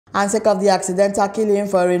And sake of the accidental killing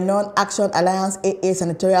for Renown Action Alliance AA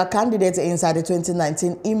senatorial candidate inside the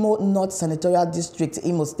 2019 Imo North Senatorial District,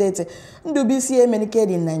 Imo State, Ndubuisi Emenike,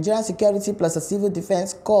 the Nigerian Security plus a Civil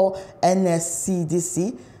Defense Corps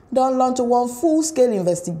NSCDC, don launch one full-scale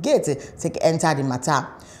investigation to enter the matter.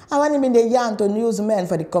 And when he been the yarn to newsmen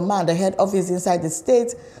for the command head office inside the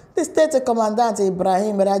state commandant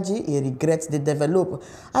Ibrahim Raji, he regrets the develop.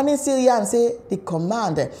 And he still yarn say the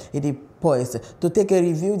command is poised to take a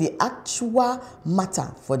review the actual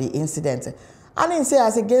matter for the incident. And he say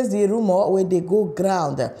as against the rumor where they go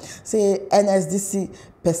ground, say NSCDC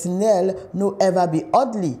personnel no ever be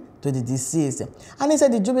oddly to the deceased. And he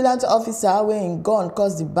said the jubilant officer when gun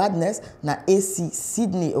caused the badness na AC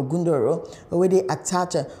Sydney Ogundoro, where they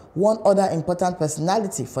attach one other important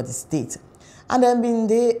personality for the state. And then been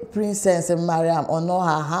the Princess Mariam honor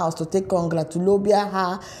her house to take congratulate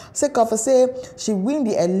her sake of say she win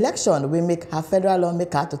the election we make her federal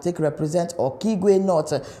lawmaker to take represent Okigwe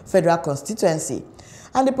North federal constituency.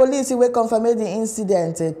 And the police will confirm the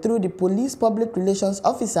incident through the police public relations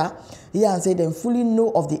officer. He and say they fully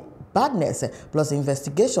know of the badness plus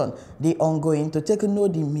investigation they ongoing to take know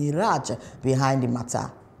the mirage behind the matter.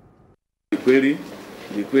 The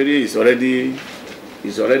query is already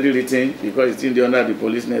written because it's still under the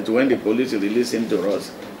police net. When the police release him to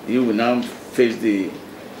us, he will now face the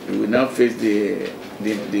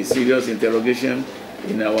serious interrogation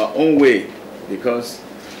in our own way, because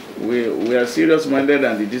we are serious-minded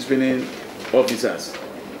and the disciplining officers.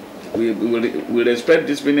 We respect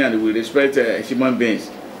discipline and we respect human beings,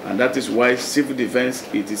 and that is why civil defense,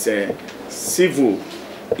 it is civil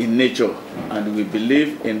in nature, and we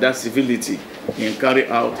believe in that civility in carry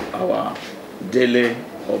out our daily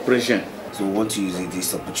operation. So we want to use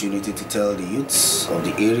this opportunity to tell the youths of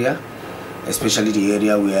the area, especially the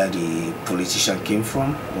area where the politician came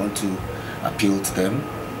from, we want to appeal to them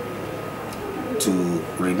to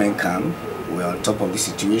remain calm. We are on top of the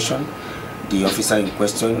situation. The officer in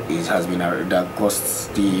question that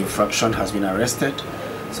caused the infraction has been arrested,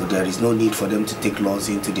 so there is no need for them to take laws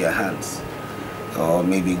into their hands or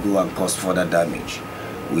maybe go and cause further damage.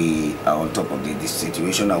 We are on top of this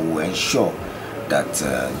situation and we will ensure that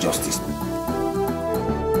justice